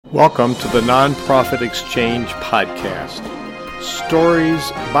Welcome to the Nonprofit Exchange Podcast. Stories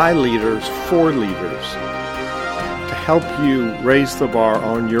by leaders for leaders to help you raise the bar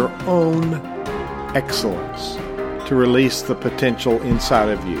on your own excellence, to release the potential inside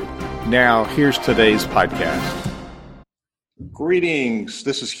of you. Now, here's today's podcast. Greetings.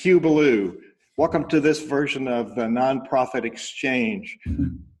 This is Hugh Ballou. Welcome to this version of the Nonprofit Exchange.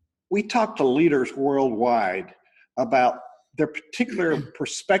 We talk to leaders worldwide about their particular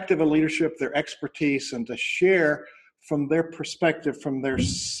perspective of leadership, their expertise, and to share from their perspective, from their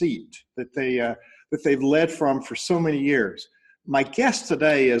seat that they've led from for so many years. My guest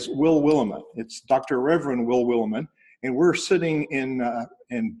today is Will Willimon. It's Dr. Reverend Will Willimon, and we're sitting in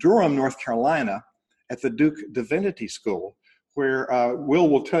Durham, North Carolina, at the Duke Divinity School, where Will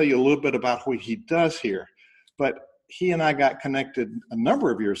will tell you a little bit about what he does here. But he and I got connected a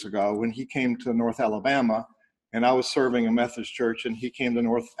number of years ago when he came to North Alabama, and I was serving a Methodist church, and he came to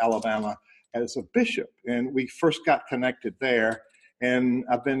North Alabama as a bishop. And we first got connected there, and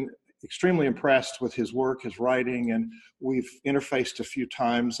I've been extremely impressed with his work, his writing, and we've interfaced a few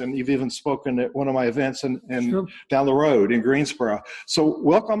times, and you've even spoken at one of my events and Sure. down the road in Greensboro. So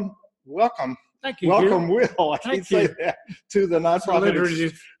welcome. Thank you. Welcome, Hugh. Will. I can't say that to the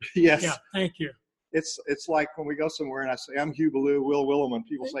nonprofit. Yes. Yeah, thank you. It's like when we go somewhere and I say, I'm Hugh Ballou, Will Willimon,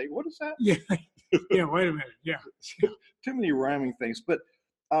 people say, what is that? Yeah, yeah. Wait a minute. Yeah. Too many rhyming things. But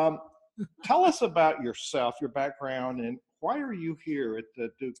tell us about yourself, your background, and why are you here at the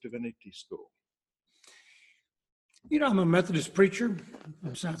Duke Divinity School? You know, I'm a Methodist preacher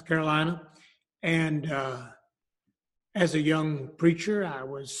from South Carolina, and as a young preacher, I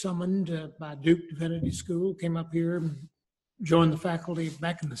was summoned by Duke Divinity School, came up here, and joined the faculty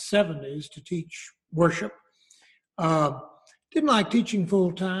back in the 70s to teach worship. Didn't like teaching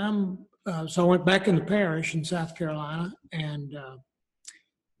full time, so I went back in the parish in South Carolina, and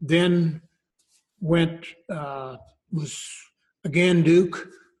then was again Duke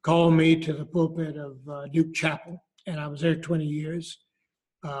called me to the pulpit of Duke Chapel, and I was there 20 years.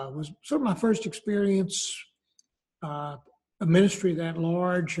 Was sort of my first experience, a ministry that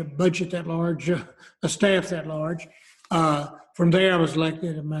large, a budget that large, a staff that large. From there, I was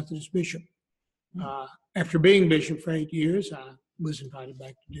elected a Methodist bishop. After being bishop for 8 years, I was invited back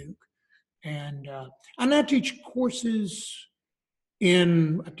to Duke. And I now teach courses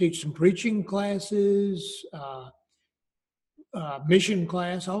I teach some preaching classes, mission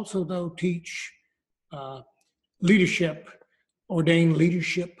class, also though teach leadership, ordained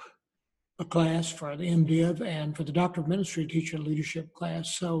leadership, a class for the MDiv, and for the Doctor of Ministry, teach a leadership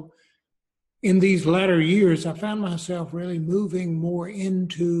class. So in these latter years, I found myself really moving more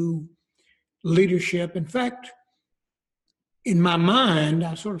into leadership. In fact, in my mind,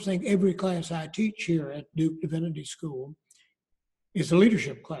 I sort of think every class I teach here at Duke Divinity School is a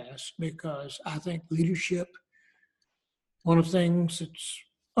leadership class, because I think leadership, one of the things that's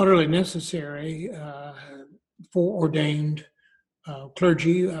utterly necessary for ordained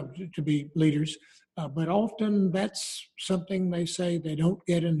clergy to be leaders. But often that's something they say they don't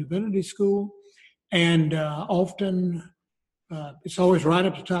get in divinity school. And often it's always right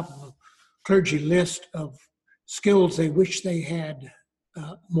up the top of a clergy list of skills they wish they had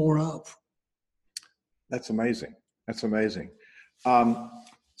more of. That's amazing. That's amazing.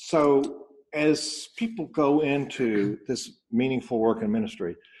 So as people go into this meaningful work in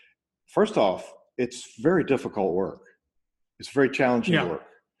ministry, first off, it's very difficult work. It's very challenging work.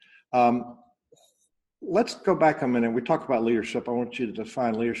 Let's go back a minute. We talk about leadership. I want you to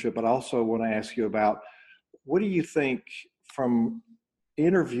define leadership, but I also want to ask you about, what do you think, from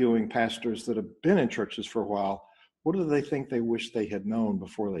interviewing pastors that have been in churches for a while, what do they think they wish they had known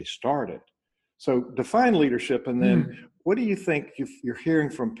before they started? So define leadership, and then what do you think you're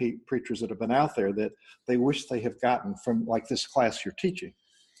hearing from preachers that have been out there that they wish they have gotten from, like, this class you're teaching?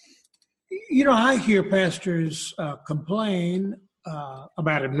 You know, I hear pastors complain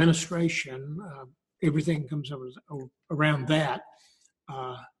about administration. Everything comes around that,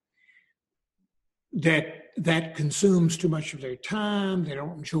 that consumes too much of their time. They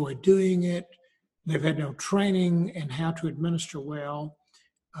don't enjoy doing it. They've had no training in how to administer well.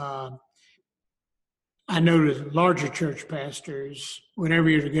 I know that larger church pastors, whenever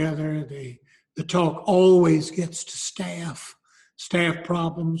you're together, the talk always gets to staff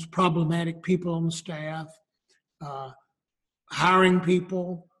problems, problematic people on the staff, hiring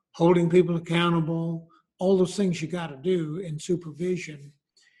people, holding people accountable, all those things you got to do in supervision.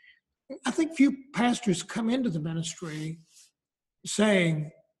 I think few pastors come into the ministry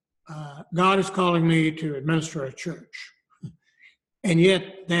saying, God is calling me to administer a church. And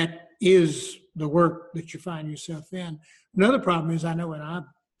yet that is the work that you find yourself in. Another problem is, I know when I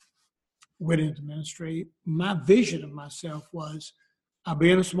went into ministry, my vision of myself was I'll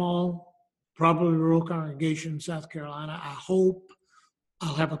be in a small, probably rural congregation in South Carolina. I hope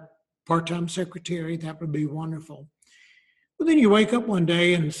I'll have a part-time secretary. That would be wonderful. But then you wake up one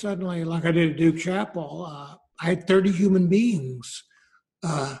day and suddenly, like I did at Duke Chapel, I had 30 human beings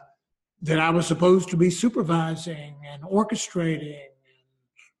that I was supposed to be supervising and orchestrating and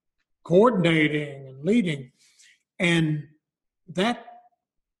coordinating and leading. And that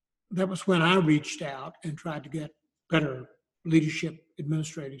was when I reached out and tried to get better leadership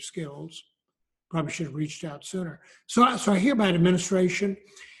administrative skills. Probably should have reached out sooner. So I hear about administration,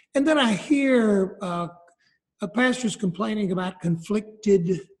 and then I hear pastors complaining about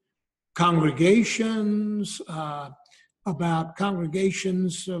conflicted congregations, about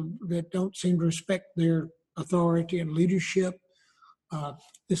congregations that don't seem to respect their authority and leadership.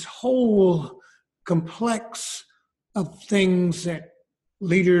 This whole complex of things that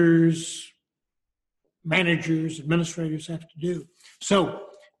leaders, managers, administrators have to do. So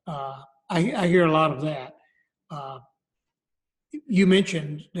I hear a lot of that. You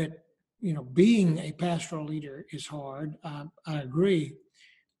mentioned that, being a pastoral leader is hard. I agree.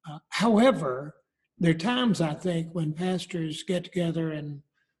 However, there are times, I think, when pastors get together and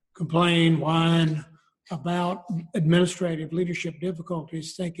complain, whine about administrative leadership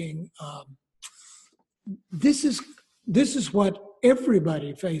difficulties, thinking this is what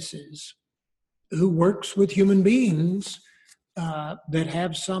everybody faces who works with human beings that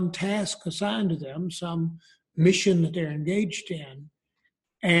have some task assigned to them, some mission that they're engaged in.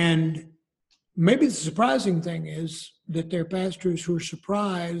 And maybe the surprising thing is that there are pastors who are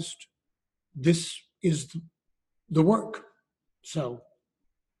surprised this is the work. So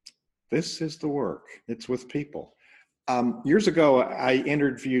this is the work. It's with people. Years ago, I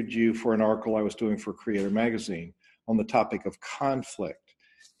interviewed you for an article I was doing for Creator Magazine on the topic of conflict.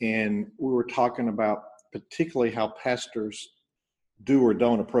 And we were talking about particularly how pastors do or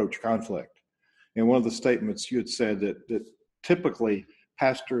don't approach conflict. And one of the statements you had said that typically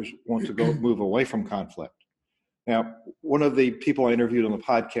pastors want to move away from conflict. Now, one of the people I interviewed on the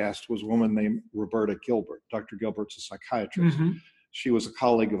podcast was a woman named Roberta Gilbert. Dr. Gilbert's a psychiatrist. Mm-hmm. She was a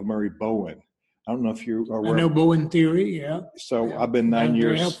colleague of Mary Bowen. I don't know if you are aware. I know Bowen theory, yeah. So yeah. I've been 9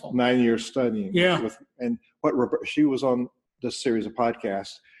 years studying. Yeah. And she was on this series of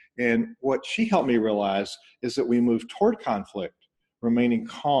podcasts. And what she helped me realize is that we move toward conflict, remaining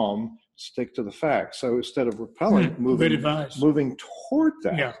calm, stick to the facts. So instead of repelling, moving toward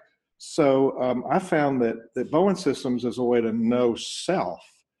that. Yeah. So I found that Bowen Systems is a way to know self.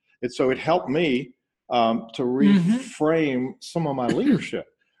 And so it helped me to reframe some of my leadership.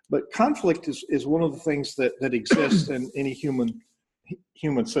 But conflict is one of the things that exists in any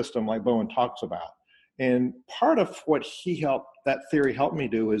human system like Bowen talks about. And part of what that theory helped me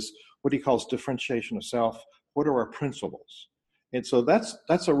do is what he calls differentiation of self. What are our principles? And so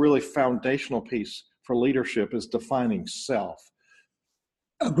that's a really foundational piece for leadership, is defining self.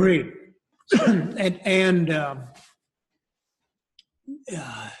 Agreed. and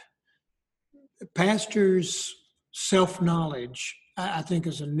pastors' self-knowledge, I think,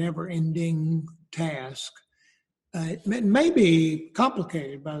 is a never-ending task. It may be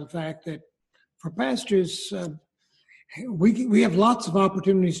complicated by the fact that for pastors, we have lots of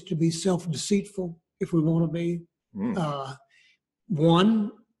opportunities to be self-deceitful if we want to be.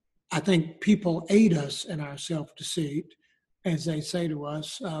 One, I think people aid us in our self-deceit as they say to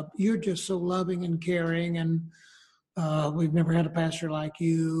us, you're just so loving and caring, and we've never had a pastor like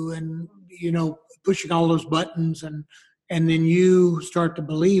you, and, pushing all those buttons, and then you start to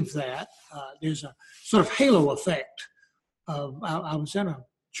believe that. There's a sort of halo effect I was in a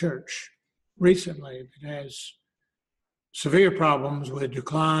church recently that has severe problems with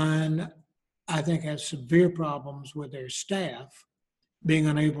decline, I think has severe problems with their staff being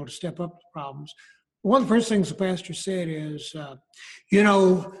unable to step up to problems. One of the first things the pastor said is,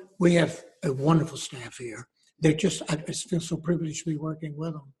 we have a wonderful staff here. I just feel so privileged to be working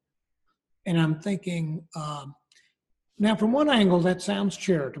with them. And I'm thinking, now from one angle, that sounds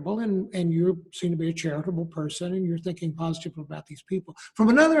charitable, and you seem to be a charitable person, and you're thinking positively about these people. From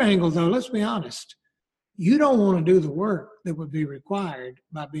another angle, though, let's be honest, you don't want to do the work that would be required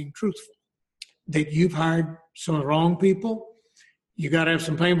by being truthful. That you've hired some of the wrong people, you got to have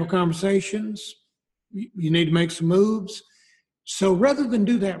some painful conversations, you need to make some moves. So rather than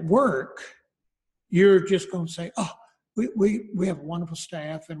do that work, you're just going to say, oh, we have a wonderful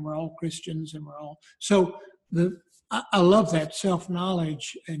staff, and we're all Christians, and we're all... So I love that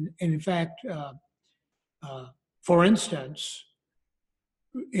self-knowledge. And in fact, for instance,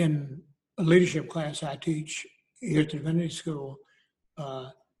 in a leadership class I teach here at the Divinity School,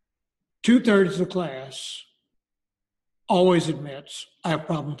 2/3 of the class always admits, I have a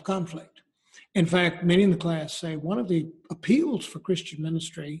problem with conflict. In fact, many in the class say one of the appeals for Christian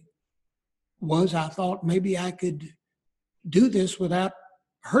ministry was I thought maybe I could do this without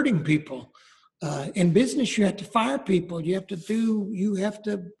hurting people. In business, you have to fire people.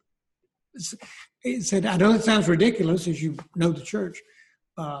 It said, I know it sounds ridiculous as you know the church.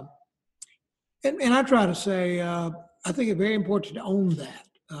 And I try to say, I think it's very important to own that.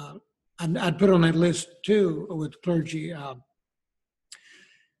 I'd put on that list too with clergy. I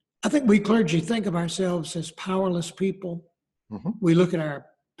think we clergy think of ourselves as powerless people. Mm-hmm. We look at our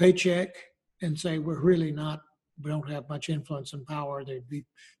paycheck and say, we don't have much influence and power. They'd be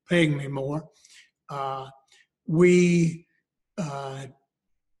paying me more.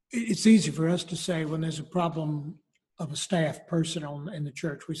 It's easy for us to say when there's a problem of a staff person in the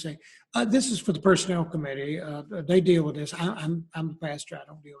church, we say, this is for the personnel committee. They deal with this. I'm the pastor. I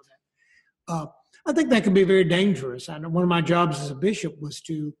don't deal with that. I think that can be very dangerous. I know one of my jobs as a bishop was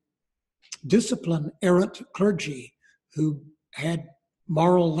to discipline errant clergy who had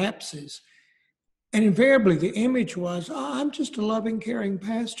moral lapses. And invariably the image was, I'm just a loving, caring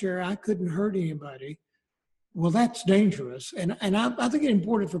pastor. I couldn't hurt anybody. Well, that's dangerous. And I think it's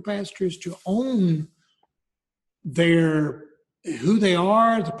important for pastors to own who they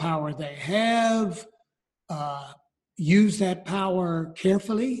are, the power they have, use that power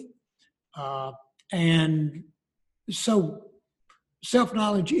carefully. And so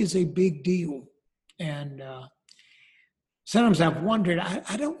self-knowledge is a big deal. And sometimes I've wondered,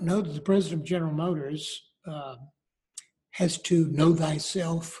 I don't know that the president of General Motors has to know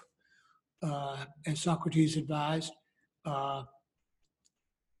thyself, as Socrates advised, but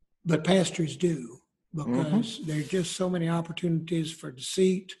pastors do, because there are just so many opportunities for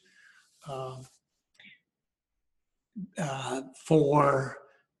deceit, for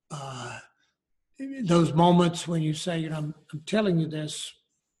those moments when you say, I'm telling you this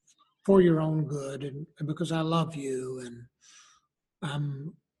for your own good and because I love you, and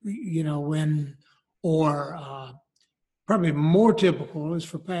probably more typical is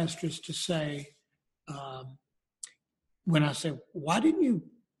for pastors to say, when I say, why didn't you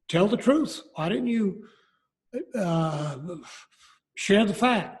tell the truth? Why didn't you share the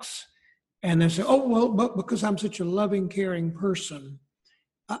facts? And they say, but because I'm such a loving, caring person,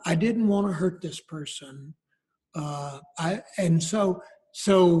 I didn't want to hurt this person.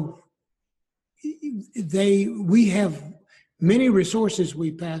 We have many resources,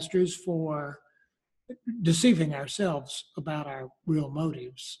 we pastors, for deceiving ourselves about our real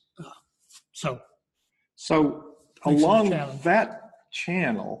motives. So along that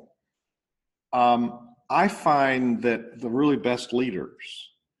channel, I find that the really best leaders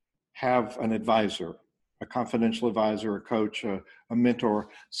have an advisor, a confidential advisor, a coach, a mentor,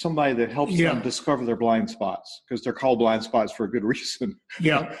 somebody that helps them discover their blind spots, because they're called blind spots for a good reason.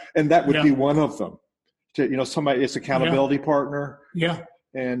 Yeah. And that would be one of them. Somebody, it's accountability partner. Yeah.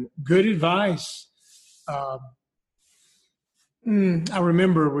 And good advice. I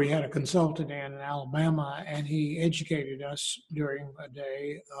remember we had a consultant in Alabama, and he educated us during a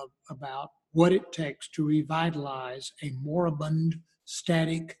day about what it takes to revitalize a moribund,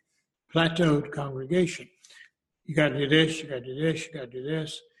 static, plateaued congregation. You got to do this, you got to do this, you got to do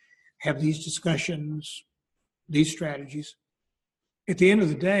this. Have these discussions, these strategies. At the end of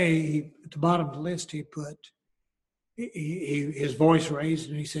the day, at the bottom of the list, he put, his voice raised,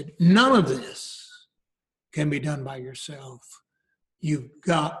 and he said, none of this can be done by yourself. You've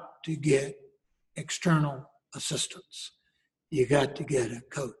got to get external assistance. You got to get a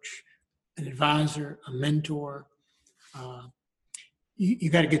coach, an advisor, a mentor. You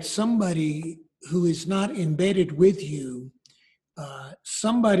got to get somebody who is not embedded with you,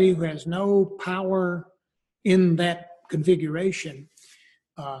 somebody who has no power in that configuration.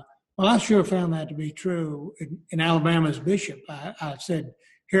 Well, I sure found that to be true. In Alabama's bishop, I said,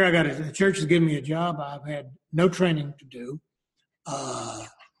 here the church has given me a job I've had no training to do.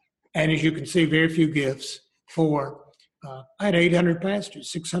 And as you can see, very few gifts I had 800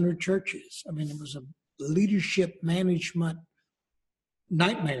 pastors, 600 churches. I mean, it was a leadership management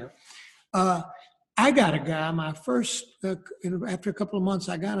nightmare. I got a guy, my first, after a couple of months,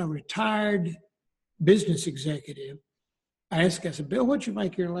 I got a retired business executive. I said, Bill, what'd you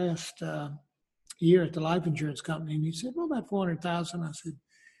make your last year at the life insurance company? And he said, well, about $400,000. I said,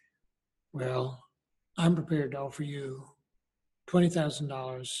 well, I'm prepared to offer you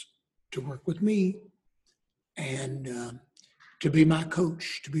 $20,000 to work with me and to be my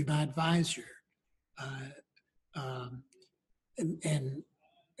coach, to be my advisor. And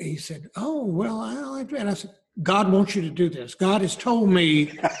he said, oh, well, and I said, God wants you to do this. God has told me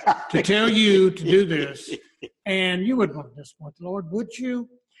to tell you to do this. And you wouldn't want to disappoint the Lord, would you?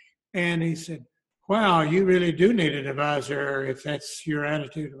 And he said, wow, you really do need an advisor if that's your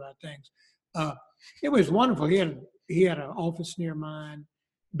attitude about things. It was wonderful. He had an office near mine.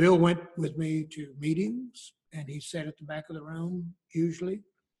 Bill went with me to meetings, and he sat at the back of the room, usually,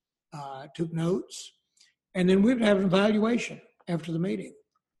 took notes. And then we would have an evaluation after the meeting.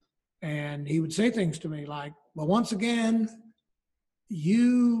 And he would say things to me like, well, once again,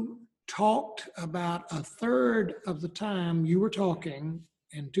 you talked about a third of the time you were talking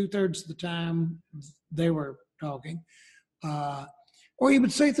and 2/3 of the time they were talking. Or he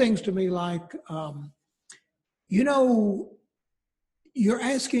would say things to me like, you're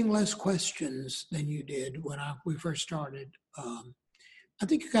asking less questions than you did when we first started. I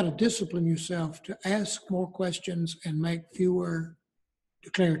think you got to discipline yourself to ask more questions and make fewer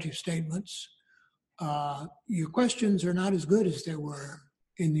declarative statements. Your questions are not as good as they were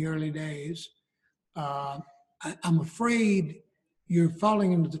in the early days. I'm afraid you're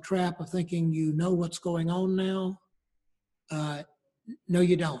falling into the trap of thinking you know what's going on now. No,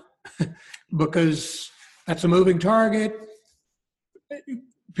 you don't, because that's a moving target.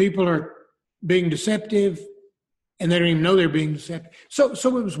 People are being deceptive, and they don't even know they're being deceptive. So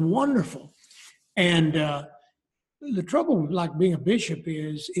it was wonderful. And the trouble with like being a bishop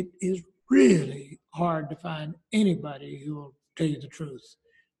is it is really hard to find anybody who will tell you the truth,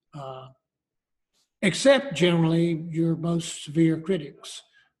 except generally your most severe critics,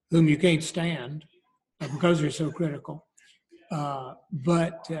 whom you can't stand because they're so critical.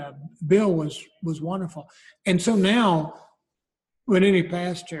 But Bill was wonderful. And so now, when any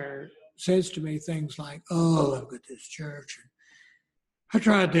pastor says to me things like, oh, I've got this church, and I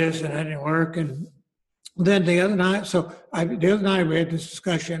tried this and that didn't work, and then the other night we had this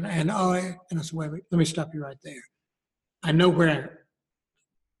discussion, and I said, wait, let me stop you right there. I know where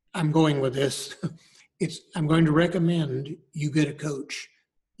I'm going with this. I'm going to recommend you get a coach,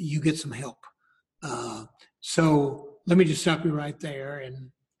 you get some help. So let me just stop you right there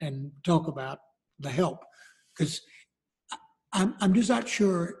and talk about the help, because I'm just not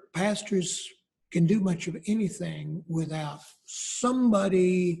sure pastors can do much of anything without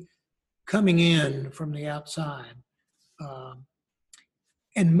somebody coming in from the outside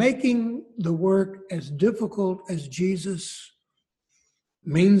and making the work as difficult as Jesus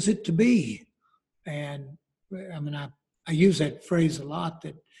means it to be. And I mean, I use that phrase a lot,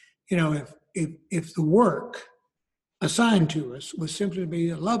 that, if the work assigned to us was simply to be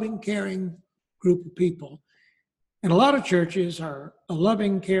a loving, caring group of people. And a lot of churches are a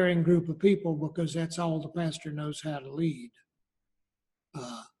loving, caring group of people because that's all the pastor knows how to lead.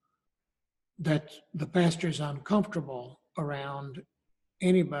 That the pastor is uncomfortable around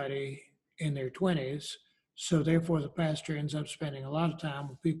anybody in their 20s, so therefore the pastor ends up spending a lot of time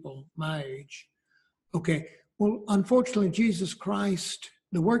with people my age. Okay, well, unfortunately, Jesus Christ,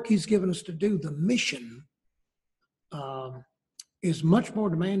 the work he's given us to do, the mission, is much more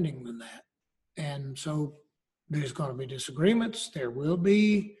demanding than that. And so there's going to be disagreements. There will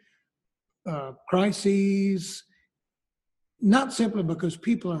be crises, not simply because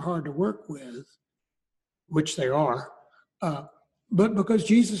people are hard to work with, which they are, but because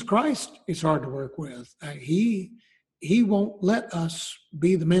Jesus Christ is hard to work with. He won't let us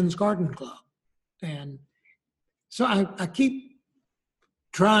be the men's garden club. And so I keep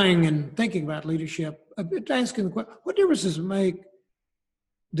trying and thinking about leadership, asking the question, what difference does it make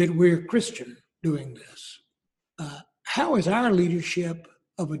that we're Christian doing this? How is our leadership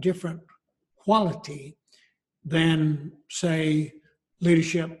of a different quality than, say,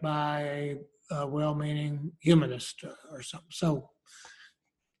 leadership by a well-meaning humanist or something? So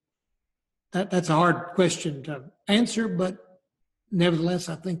that's a hard question to answer, but nevertheless,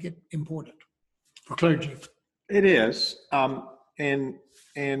 I think it's important for clergy. It is, and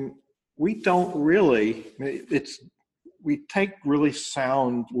we don't really. We take really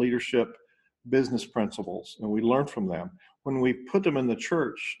sound leadership business principles and we learn from them. When we put them in the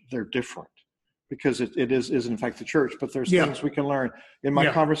church, they're different because it is in fact the church, but there's things we can learn. In my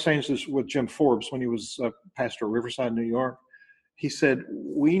conversations with Jim Forbes when he was pastor of Riverside, New York, he said,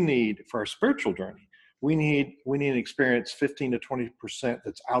 we need, for our spiritual journey, we need an experience 15 to 20%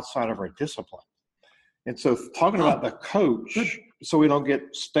 that's outside of our discipline. And so talking about the coach, so we don't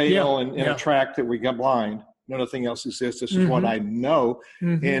get stale and in a track that we get blind. Nothing else exists. This is what I know.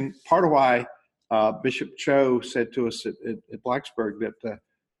 Mm-hmm. And part of why Bishop Cho said to us at Blacksburg that the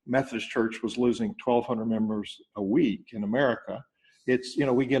Methodist Church was losing 1,200 members a week in America. It's,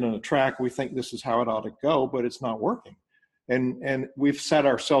 we get on a track, we think this is how it ought to go, but it's not working. And we've set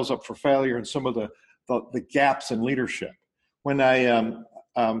ourselves up for failure. And some of the the gaps in leadership. When I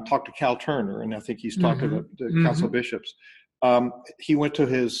talked to Cal Turner, and I think he's talked to the Council of Bishops, he went to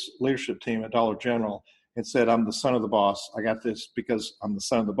his leadership team at Dollar General and said, I'm the son of the boss. I got this because I'm the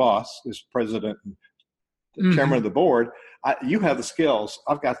son of the boss, is president and chairman of the board. You have the skills.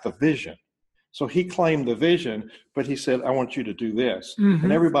 I've got the vision. So he claimed the vision, but he said, I want you to do this.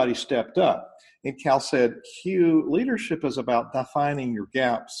 And everybody stepped up. And Cal said, Hugh, leadership is about defining your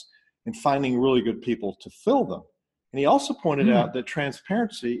gaps and finding really good people to fill them. And he also pointed out that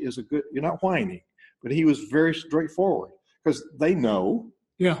transparency is you're not whining, but he was very straightforward because they know.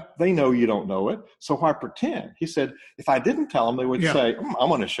 Yeah, they know you don't know it, so why pretend? He said, if I didn't tell them, they would say, I'm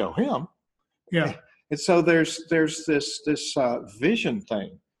going to show him. Yeah, and so there's this vision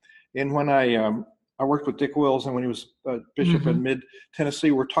thing. And when I worked with Dick Wills, and when he was bishop in Mid Tennessee,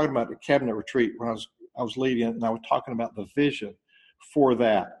 we're talking about a cabinet retreat when I was leading it, and I was talking about the vision for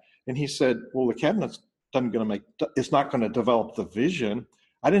that. And he said, well, the cabinet's it's not going to develop the vision.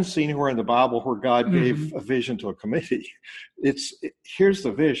 I didn't see anywhere in the Bible where God gave a vision to a committee. Here's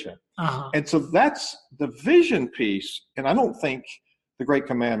the vision. And so that's the vision piece. And I don't think the Great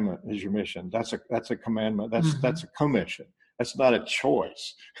Commandment is your mission. That's a commandment. That's a commission. That's not a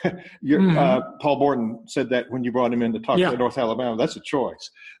choice. Paul Borden said that when you brought him in to talk to North Alabama. That's a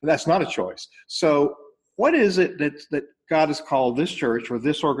choice. That's not a choice. So what is it that God has called this church or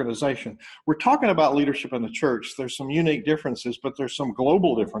this organization? We're talking about leadership in the church. There's some unique differences, but there's some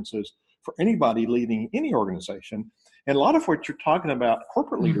global differences for anybody leading any organization. And a lot of what you're talking about,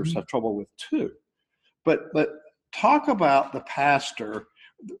 corporate leaders have trouble with too. But talk about the pastor.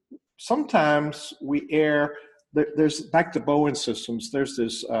 Sometimes we err. There's, back to Bowen systems, there's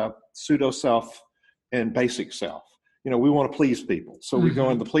this pseudo self and basic self. We want to please people. So we go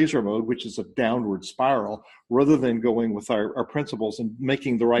into pleaser mode, which is a downward spiral, rather than going with our principles and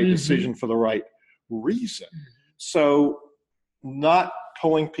making the right decision for the right reason. So not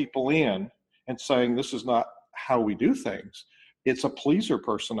pulling people in and saying, this is not how we do things. It's a pleaser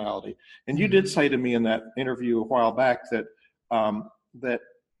personality. And you did say to me in that interview a while back that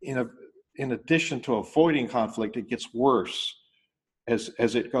in addition to avoiding conflict, it gets worse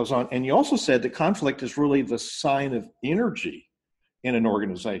as it goes on. And you also said that conflict is really the sign of energy in an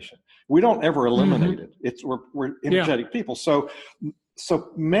organization. We don't ever eliminate it. We're energetic people. So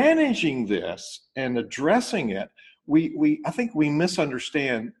managing this and addressing it, I think we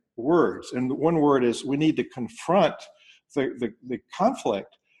misunderstand words. And one word is we need to confront the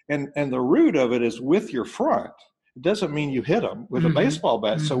conflict. And the root of it is with your front. It doesn't mean you hit them with a baseball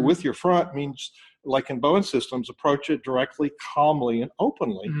bat. So with your front means, like in Bowen systems, approach it directly, calmly, and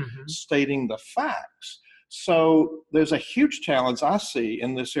openly, stating the facts. So there's a huge challenge I see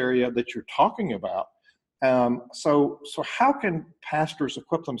in this area that you're talking about. So how can pastors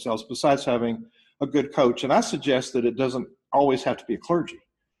equip themselves besides having a good coach? And I suggest that it doesn't always have to be a clergy,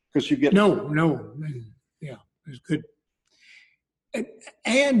 because you get yeah, it's good.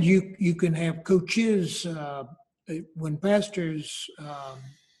 And you can have coaches. When pastors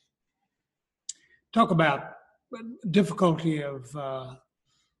talk about difficulty of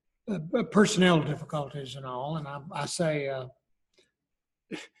personnel difficulties and all, and I say,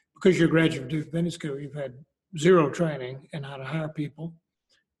 because you're a graduate of Duke Divinity School, you've had zero training in how to hire people,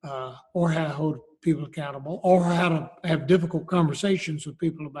 or how to hold people accountable, or how to have difficult conversations with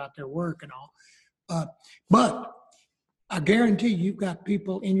people about their work and all. But I guarantee you've got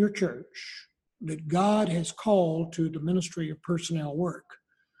people in your church that God has called to the ministry of personnel work.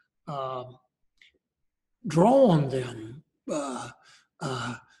 Draw on them,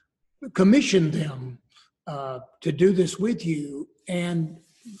 commission them to do this with you. And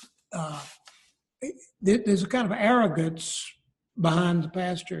there's a kind of arrogance behind the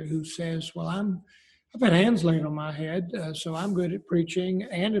pastor who says, well, I've had hands laid on my head, so I'm good at preaching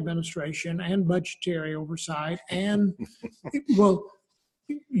and administration and budgetary oversight. And, well,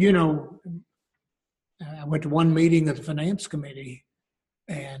 I went to one meeting of the finance committee,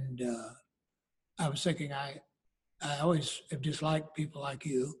 and I was thinking, I always have disliked people like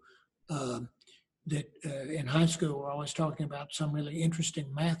you that in high school were always talking about some really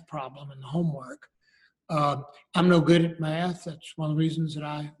interesting math problem in the homework. I'm no good at math. That's one of the reasons that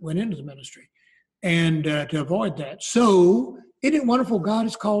I went into the ministry, and to avoid that. So isn't it wonderful God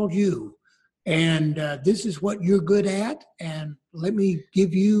has called you, and this is what you're good at, and let me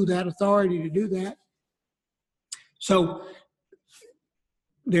give you that authority to do that. So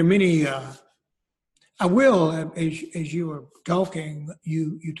there are many, I will, as you were talking,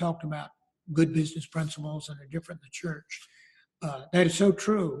 you talked about good business principles and are different in the church. That is so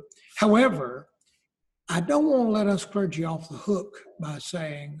true. However, I don't want to let us clergy off the hook by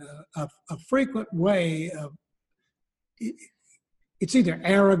saying a frequent way of, it's either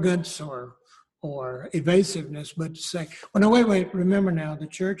arrogance or evasiveness, but to say, well, no, wait, remember now, the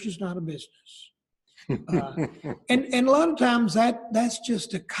church is not a business. And a lot of times that's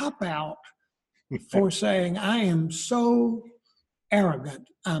just a cop-out for saying, I am so arrogant,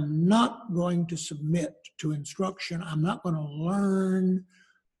 I'm not going to submit to instruction, I'm not going to learn.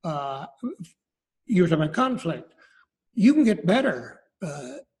 You were talking about conflict. You can get better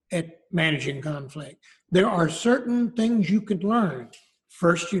at managing conflict. There are certain things you can learn.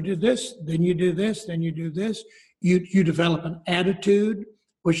 First you do this, then you do this, then you do this. You develop an attitude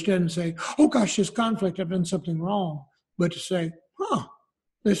which doesn't say, oh gosh, this conflict, I've done something wrong, but to say,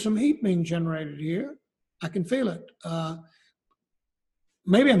 there's some heat being generated here. I can feel it.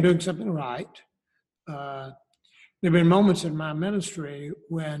 Maybe I'm doing something right. There have been moments in my ministry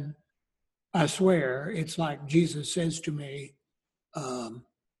when I swear it's like Jesus says to me,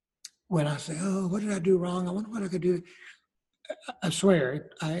 when I say, oh, what did I do wrong? I wonder what I could do. I swear,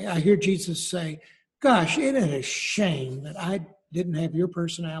 I hear Jesus say, gosh, isn't it a shame that I didn't have your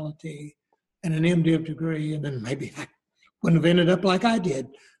personality and an MDiv degree, and then maybe I wouldn't have ended up like I did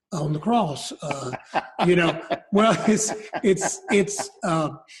on the cross. Well,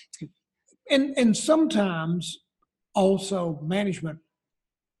 and sometimes also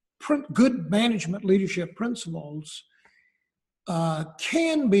good management leadership principles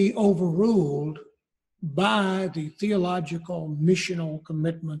can be overruled by the theological missional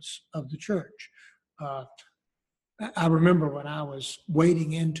commitments of the church. I remember when I was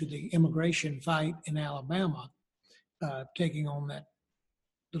wading into the immigration fight in Alabama, taking on that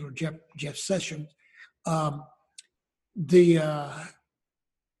little Jeff Sessions, my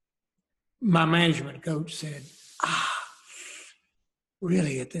management coach said,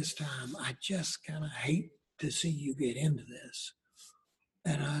 really at this time, I just kind of hate to see you get into this.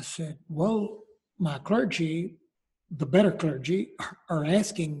 And I said, well, my clergy, the better clergy, are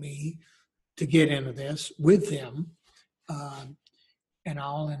asking me to get into this with them and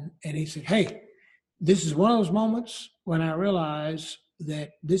all. And he said, hey, this is one of those moments when I realize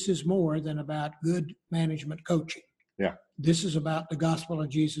that this is more than about good management coaching. Yeah. This is about the gospel of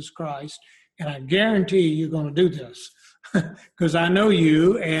Jesus Christ. And I guarantee you're going to do this because I know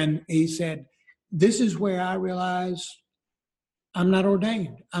you. And he said, this is where I realize I'm not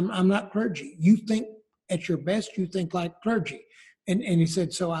ordained. I'm not clergy. You think at your best, you think like clergy. And he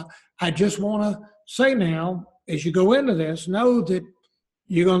said, so I just want to say now, as you go into this, know that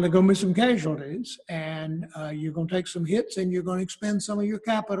you're going to go miss some casualties and you're going to take some hits and you're going to expend some of your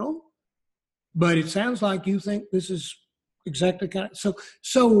capital. But it sounds like you think this is exactly kind of,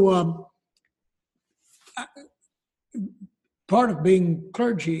 so part of being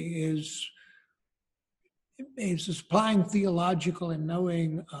clergy is applying theological and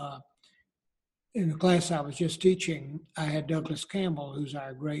knowing. In the class I was just teaching, I had Douglas Campbell, who's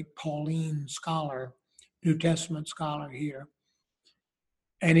our great Pauline scholar, New Testament scholar here.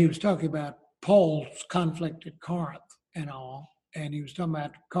 And he was talking about Paul's conflict at Corinth and all. And he was talking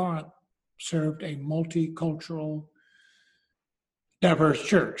about Corinth served a multicultural, diverse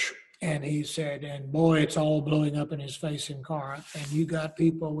church. And he said, and boy, it's all blowing up in his face in Corinth. And you got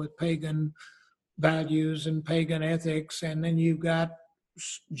people with pagan values and pagan ethics. And then you've got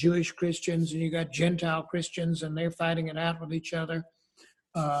Jewish Christians and you got Gentile Christians, and they're fighting it out with each other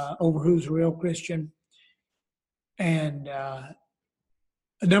over who's a real Christian. And a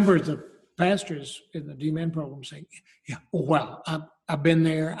number of the pastors in the D-Men program say, yeah, well, I've been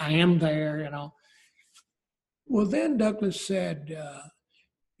there, I am there, Well, then Douglas said,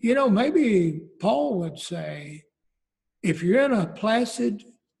 maybe Paul would say, if you're in a placid,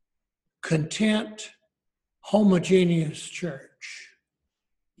 content, homogeneous church,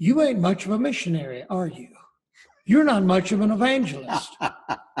 you ain't much of a missionary, are you? You're not much of an evangelist.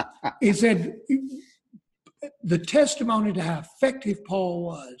 He said, the testimony to how effective Paul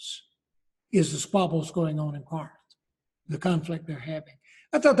was is the squabbles going on in Corinth, the conflict they're having.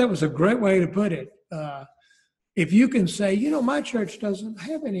 I thought that was a great way to put it. If you can say, my church doesn't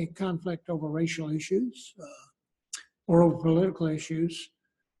have any conflict over racial issues or over political issues,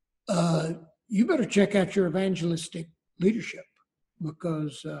 you better check out your evangelistic leadership,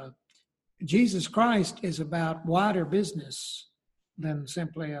 because Jesus Christ is about wider business than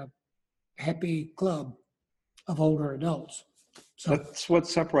simply a happy club of older adults. So that's what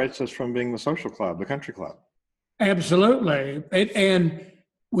separates us from being the social club, the country club. Absolutely. And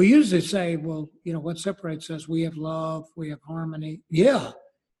we usually say, well, what separates us? We have love, we have harmony. Yeah.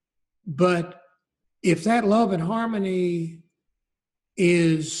 But if that love and harmony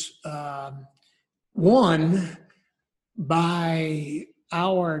is One, by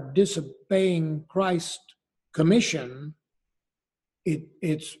our disobeying Christ's commission,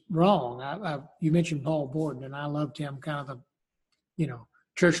 it's wrong. You mentioned Paul Borden, and I loved him, kind of the,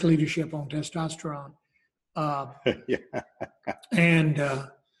 church leadership on testosterone. Yeah. And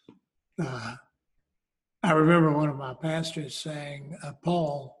I remember one of my pastors saying,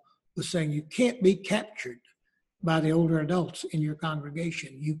 Paul was saying, you can't be captured by the older adults in your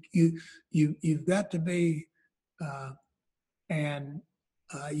congregation. You've got to be,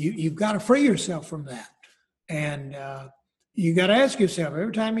 you've got to free yourself from that. And you got to ask yourself,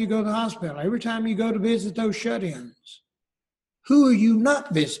 every time you go to the hospital, every time you go to visit those shut-ins, who are you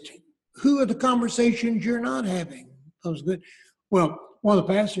not visiting? Who are the conversations you're not having? Those good. Well, one of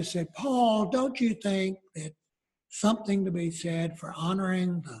the pastors said, Paul, don't you think that something to be said for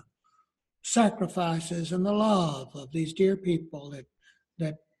honoring the sacrifices and the love of these dear people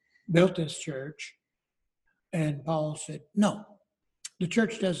that built this church? And Paul said, no, the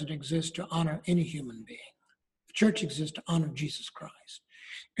church doesn't exist to honor any human being. The church exists to honor Jesus Christ.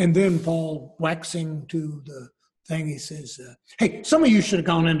 And then Paul, waxing to the thing, he says, hey, some of you should have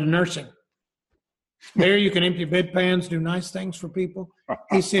gone into nursing. There you can empty bedpans, do nice things for people.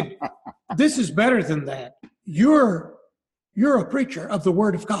 He said, this is better than that. You're a preacher of the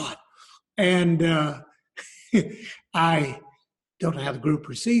Word of God. And I don't know how the group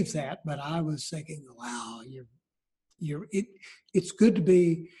receives that, but I was thinking, wow, it's good to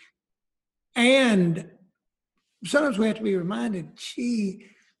be. And sometimes we have to be reminded,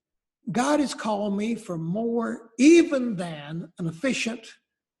 God has called me for more even than an efficient,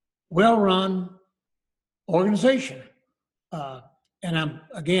 well-run organization. And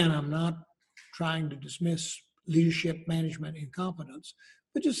I'm not trying to dismiss leadership, management, incompetence,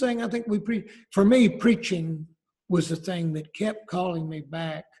 but just saying I think for me, preaching was the thing that kept calling me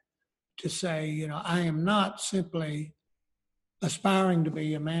back to say, I am not simply aspiring to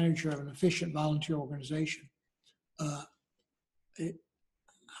be a manager of an efficient volunteer organization.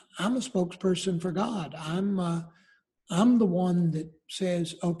 I'm a spokesperson for God. I'm the one that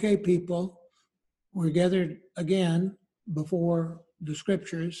says, okay, people, we're gathered again before the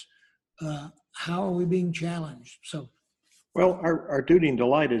scriptures. How are we being challenged? Well, our duty and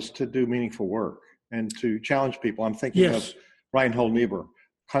delight is to do meaningful work and to challenge people. I'm thinking of Reinhold Niebuhr,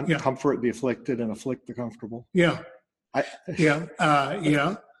 comfort the afflicted and afflict the comfortable. Yeah.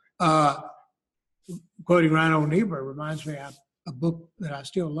 Quoting Reinhold Niebuhr reminds me of a book that I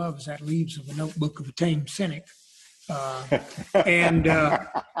still love is that Leaves of a Notebook of a Tame Cynic. But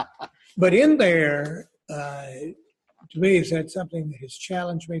in there, to me, is that something that has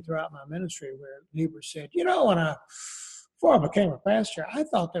challenged me throughout my ministry, where Niebuhr said, before I became a pastor, I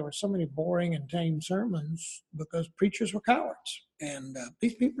thought there were so many boring and tame sermons because preachers were cowards, and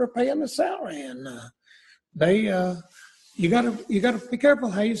these people are paying the salary, and you got to be careful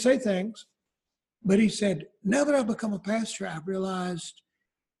how you say things. But he said, now that I've become a pastor, I've realized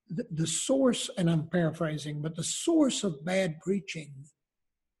the source, and I'm paraphrasing, but the source of bad preaching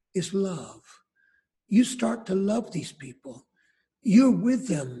is love. You start to love these people. You're with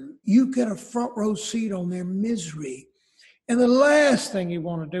them. You get a front row seat on their misery. And the last thing you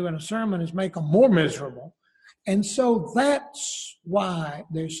want to do in a sermon is make them more miserable. And so that's why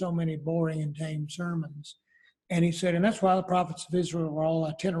there's so many boring and tame sermons. And he said, and that's why the prophets of Israel were all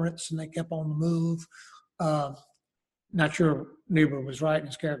itinerants and they kept on the move. Not sure Niebuhr was right in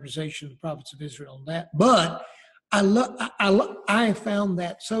his characterization of the prophets of Israel on that. But I found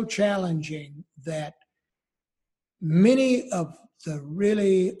that so challenging that many of the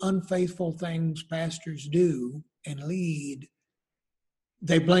really unfaithful things pastors do and lead,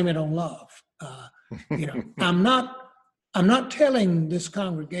 they blame it on love. I'm not telling this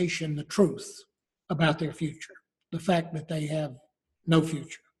congregation the truth about their future, the fact that they have no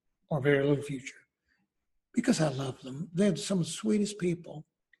future or very little future, because I love them. They're some of the sweetest people.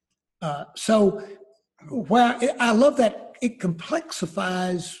 So while I love that it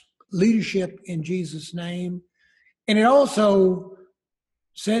complexifies leadership in Jesus' name, and it also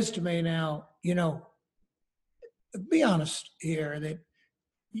says to me now, be honest here, that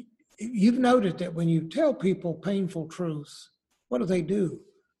you've noted that when you tell people painful truths, what do?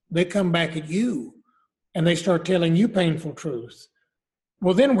 They come back at you and they start telling you painful truths.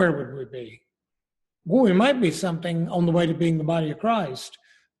 Well, then where would we be? Well, we might be something on the way to being the body of Christ,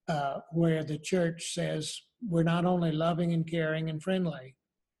 where the church says we're not only loving and caring and friendly,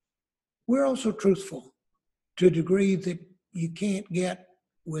 we're also truthful to a degree that you can't get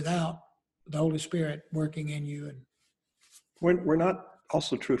without the Holy Spirit working in you. And we're not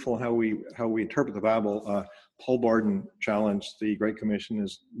also truthful in how we interpret the Bible. Paul Barden challenged the Great Commission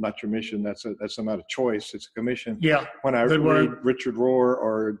is not your mission. That's not a choice. It's a commission. Yeah. When I read Richard Rohr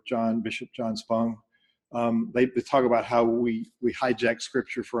or Bishop John Spong, they talk about how we hijack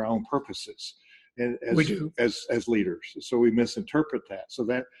Scripture for our own purposes, and we do as leaders. So we misinterpret that. So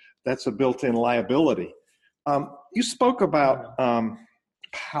that's a built-in liability. You spoke about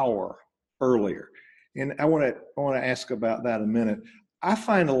power earlier, and I want to ask about that a minute. I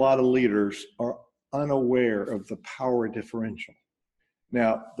find a lot of leaders are unaware of the power differential.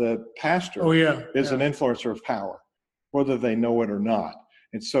 Now, the pastor is an influencer of power, whether they know it or not.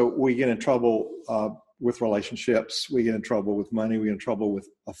 And so we get in trouble with relationships, we get in trouble with money, we get in trouble with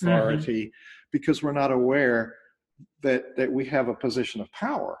authority, because we're not aware that we have a position of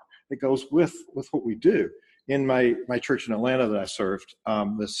power that goes with what we do. In my church in Atlanta that I served,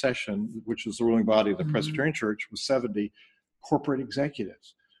 this session, which was the ruling body of the Presbyterian Church, was 70 corporate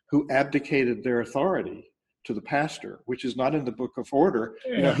executives who abdicated their authority to the pastor, which is not in the book of order.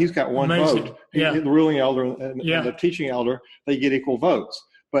 Yeah. You know, he's got one vote. The ruling elder and the teaching elder, they get equal votes.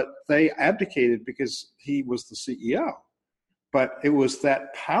 But they abdicated because he was the CEO. But it was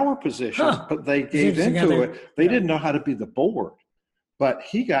that power position, but they gave into it. They didn't know how to be the board. But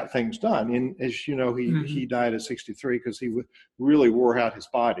he got things done. And as you know, he died at 63 because he really wore out his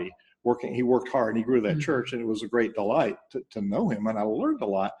body. He worked hard and he grew that church, and it was a great delight to know him. And I learned a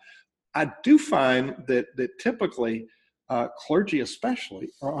lot. I do find that typically clergy especially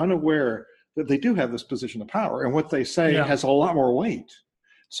are unaware that they do have this position of power, and what they say has a lot more weight.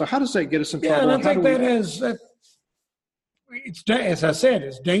 So how does that get us in trouble? Yeah, and I think it's, as I said,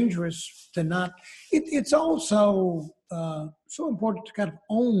 it's dangerous to not. It's also so important to kind of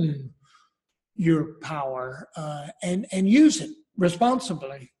own your power and use it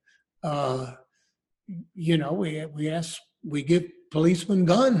responsibly. You know, we give policemen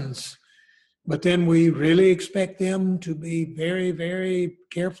guns, but then we really expect them to be very, very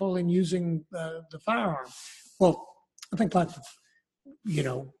careful in using the firearm. Well, I think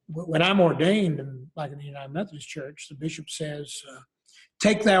when I'm ordained, and like in the United Methodist Church, the bishop says,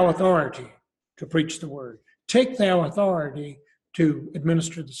 take thou authority to preach the word. Take thou authority to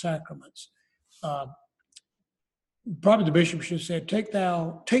administer the sacraments. Probably the bishop should have said,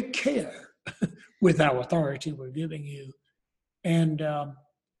 take care with our authority we're giving you. And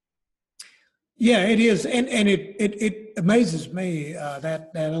it is. And it amazes me that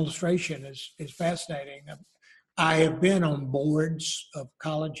illustration is fascinating. I have been on boards of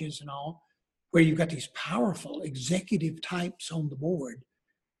colleges and all where you've got these powerful executive types on the board,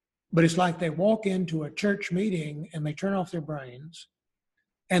 but it's like they walk into a church meeting and they turn off their brains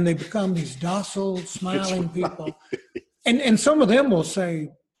and they become these docile, smiling people. And some of them will say,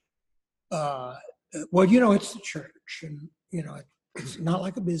 well, it's the church and, it's not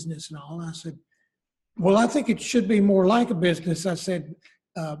like a business and all. I said, well, I think it should be more like a business. I said,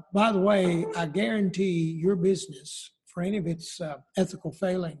 by the way, I guarantee your business, for any of its ethical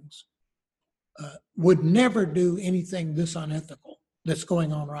failings, would never do anything this unethical that's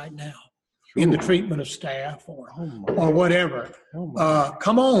going on right now in the treatment of staff or whatever.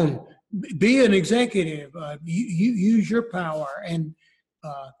 Come on, be an executive. You use your power. And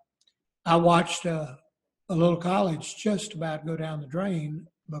I watched a little college just about go down the drain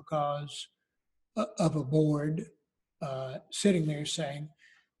because of a board sitting there saying,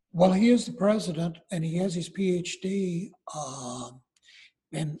 well, he is the president and he has his PhD,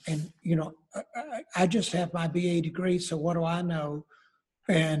 and I just have my BA degree, so what do I know?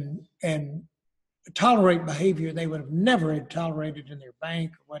 And tolerate behavior they would have never had tolerated in their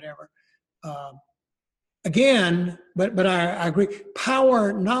bank or whatever. Again, but I agree.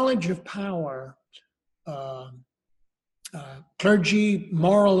 Power, knowledge of power, clergy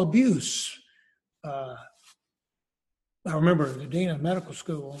moral abuse. I remember the dean of medical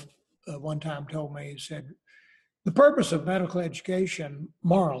school one time told me, he said, the purpose of medical education,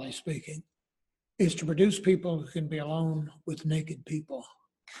 morally speaking, is to produce people who can be alone with naked people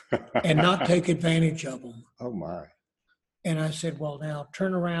and not take advantage of them. Oh, my. And I said, well, now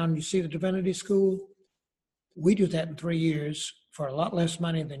turn around. You see the Divinity School? We do that in 3 years for a lot less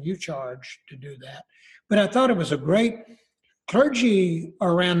money than you charge to do that. But I thought it was a great, clergy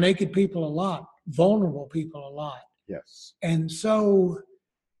are around naked people a lot, vulnerable people a lot. Yes. And so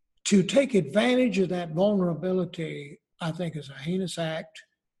to take advantage of that vulnerability, I think is a heinous act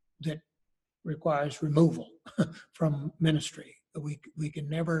that requires removal from ministry. We can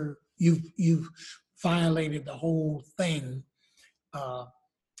never, you've violated the whole thing.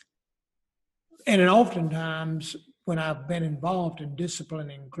 And oftentimes when I've been involved in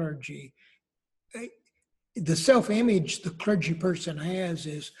disciplining clergy, the self-image the clergy person has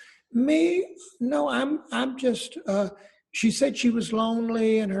is, me? No, I'm just, she said she was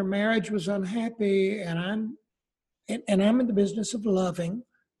lonely and her marriage was unhappy, and I'm in the business of loving.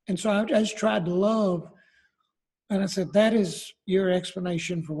 And so I just tried to love. And I said, that is your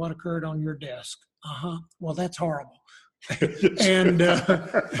explanation for what occurred on your desk. Uh-huh. Well, that's horrible. And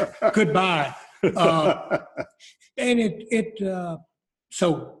goodbye. And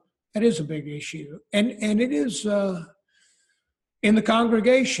so that is a big issue. And it is, in the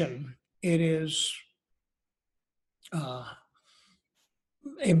congregation, it is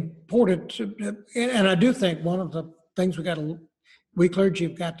important to, and I do think one of the things we clergy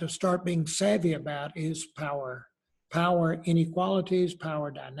have got to start being savvy about is power inequalities, power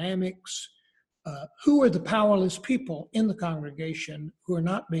dynamics. Who are the powerless people in the congregation who are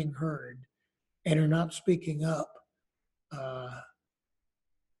not being heard and are not speaking up?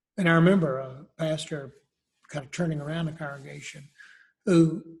 And I remember a pastor kind of turning around the congregation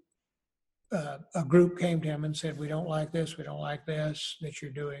who a group came to him and said, we don't like this that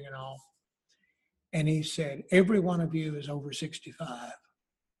you're doing and all. And he said, every one of you is over 65.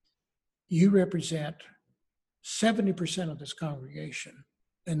 You represent 70% of this congregation.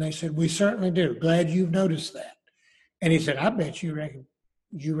 And they said, we certainly do. Glad you've noticed that. And he said, I bet you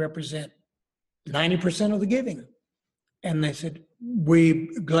represent 90% of the giving. And they said, we're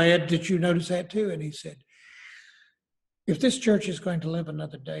glad that you noticed that too. And he said, if this church is going to live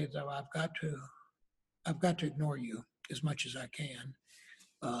another day, though, I've got to ignore you as much as I can.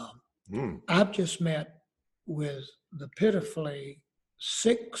 I've just met with the pitifully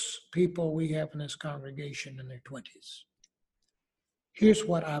 6 people we have in this congregation in their 20s. Here's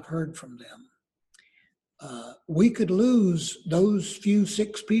what I've heard from them. We could lose those few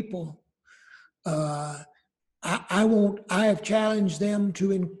 6 people. I have challenged them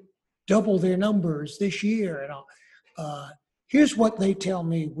to double their numbers this year. And here's what they tell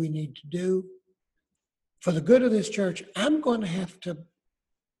me we need to do. For the good of this church, I'm going to have to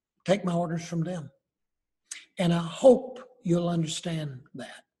take my orders from them. And I hope you'll understand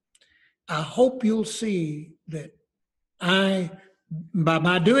that. I hope you'll see that by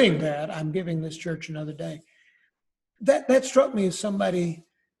my doing that, I'm giving this church another day. That struck me as somebody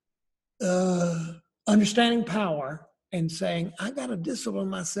understanding power and saying, I got to discipline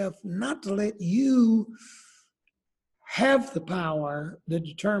myself not to let you have the power that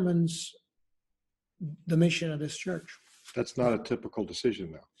determines the mission of this church. That's not a typical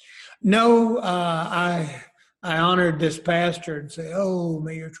decision, though. No, I honored this pastor and say, oh,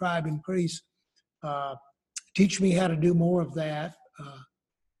 may your tribe increase. Teach me how to do more of that.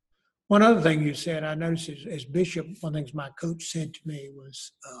 One other thing you said, I noticed as bishop, one of the things my coach said to me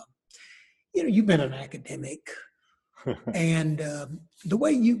was, you've been an academic. And the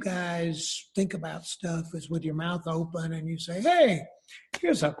way you guys think about stuff is with your mouth open and you say, hey,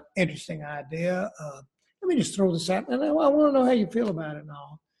 here's an interesting idea. Let me just throw this out. And I want to know how you feel about it and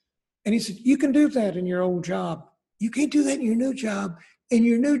all. And he said, you can do that in your old job. You can't do that in your new job. In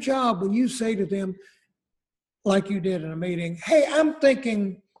your new job, when you say to them, like you did in a meeting, hey, I'm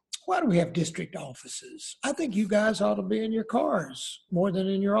thinking, why do we have district offices? I think you guys ought to be in your cars more than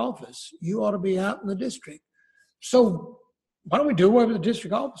in your office. You ought to be out in the district. So why don't we do away with the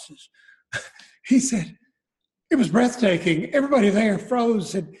district offices? He said, it was breathtaking. Everybody there froze.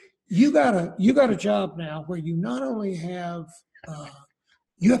 Said, you got a job now where you not only have,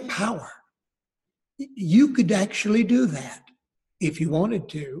 you have power. You could actually do that if you wanted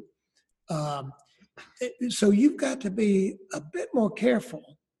to. So you've got to be a bit more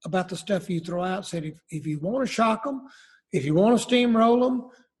careful about the stuff you throw out. Said, if you want to shock them, if you want to steamroll them,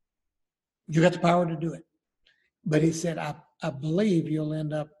 you got the power to do it. But he said, I believe you'll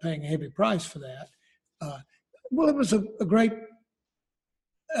end up paying a heavy price for that. Well, it was a great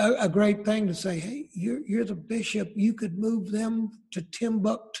thing to say, hey, you're the bishop. You could move them to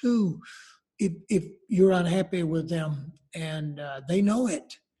Timbuktu if you're unhappy with them. And they know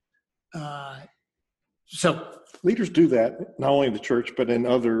it. So leaders do that, not only in the church, but in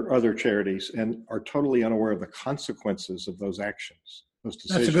other charities, and are totally unaware of the consequences of those actions, those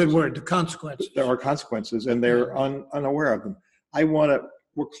decisions. That's a good word, the consequences. There are consequences, and they're unaware of them.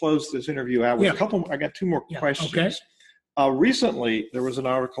 We'll close this interview out with a couple. I got 2 more questions. Okay. Recently, there was an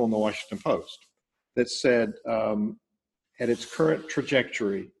article in the Washington Post that said, at its current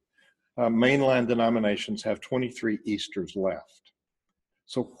trajectory, mainline denominations have 23 Easters left.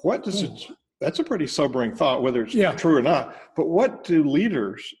 So what does it? That's a pretty sobering thought, whether it's true or not. But what do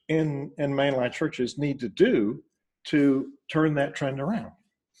leaders in mainline churches need to do to turn that trend around?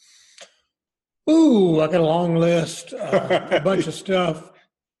 Ooh, I got a long list, a bunch of stuff.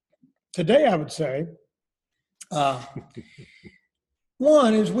 Today, I would say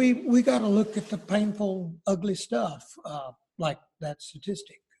One is we got to look at the painful, ugly stuff, like that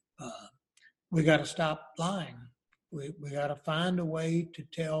statistic. We got to stop lying. We got to find a way to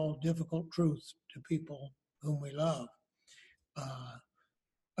tell difficult truths to people whom we love.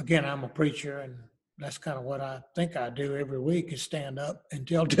 Again, I'm a preacher, and that's kind of what I think I do every week is stand up and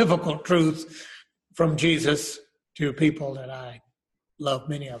tell difficult truths from Jesus to people that I love,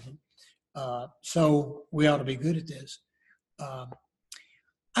 many of them. So we ought to be good at this.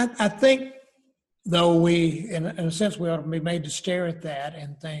 I think, though, we, in a sense, we ought to be made to stare at that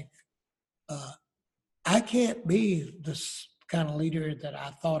and think, I can't be this kind of leader that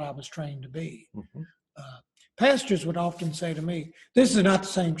I thought I was trained to be. Mm-hmm. Pastors would often say to me, this is not the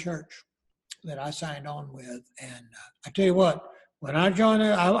same church that I signed on with. And I tell you what, when I joined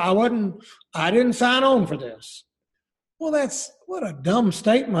it, I didn't sign on for this. Well, what a dumb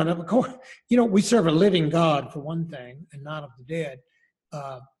statement. Of course, we serve a living God for one thing and not of the dead.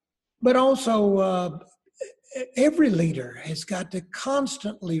 But also every leader has got to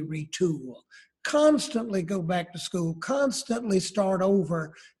constantly retool, constantly go back to school, constantly start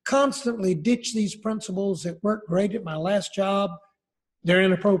over, constantly ditch these principles that worked great at my last job. They're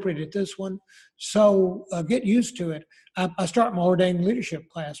inappropriate at this one. So get used to it. I start my ordained leadership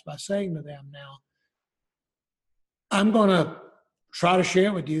class by saying to them now, I'm going to try to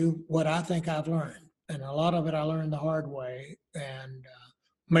share with you what I think I've learned. And a lot of it I learned the hard way. And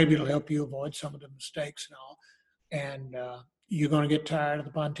maybe it'll help you avoid some of the mistakes and all. And you're going to get tired of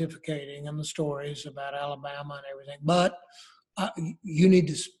the pontificating and the stories about Alabama and everything. But you need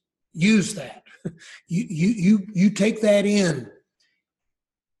to use that. You take that in.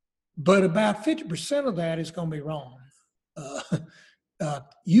 But about 50% of that is going to be wrong.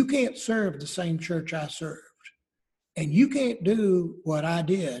 You can't serve the same church I served. And you can't do what I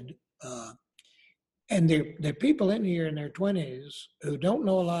did. And there are people in here in their 20s who don't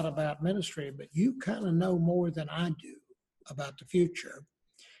know a lot about ministry, but you kind of know more than I do about the future.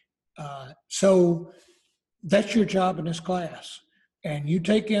 So that's your job in this class. And you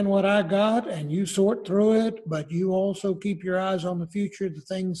take in what I got and you sort through it, but you also keep your eyes on the future, the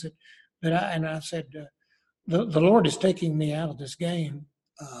things that I said, the Lord is taking me out of this game.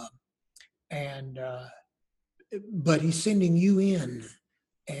 But he's sending you in.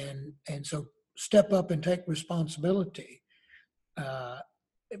 And so step up and take responsibility. That's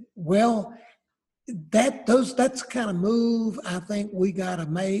the kind of move I think we got to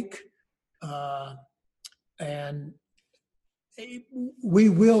make. And we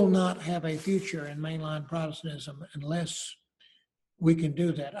will not have a future in mainline Protestantism unless we can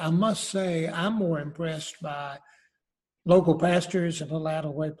do that. I must say I'm more impressed by local pastors in little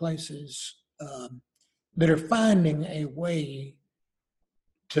out-of-the-way places that are finding a way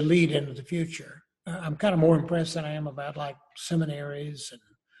to lead into the future. I'm kind of more impressed than I am about like seminaries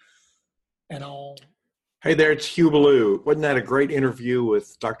and all. Hey there, it's Hugh Ballou. Wasn't that a great interview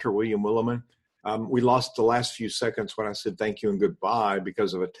with Dr. William Willimon? We lost the last few seconds when I said thank you and goodbye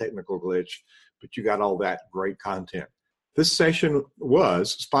because of a technical glitch, but you got all that great content. This session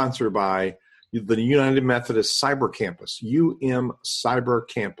was sponsored by the United Methodist Cyber Campus,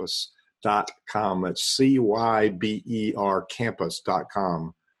 umcybercampus.com. That's CYBER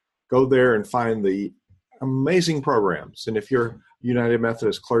campus.com. Go there and find the amazing programs. And if you're United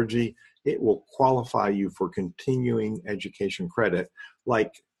Methodist clergy, it will qualify you for continuing education credit,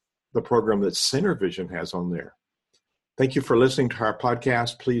 like the program that Supervision has on there. Thank you for listening to our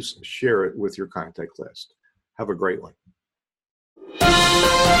podcast. Please share it with your contact list. Have a great one.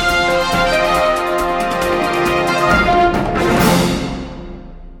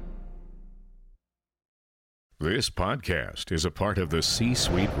 This podcast is a part of the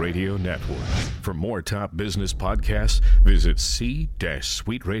C-Suite Radio Network. For more top business podcasts, visit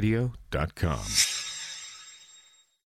c-suiteradio.com.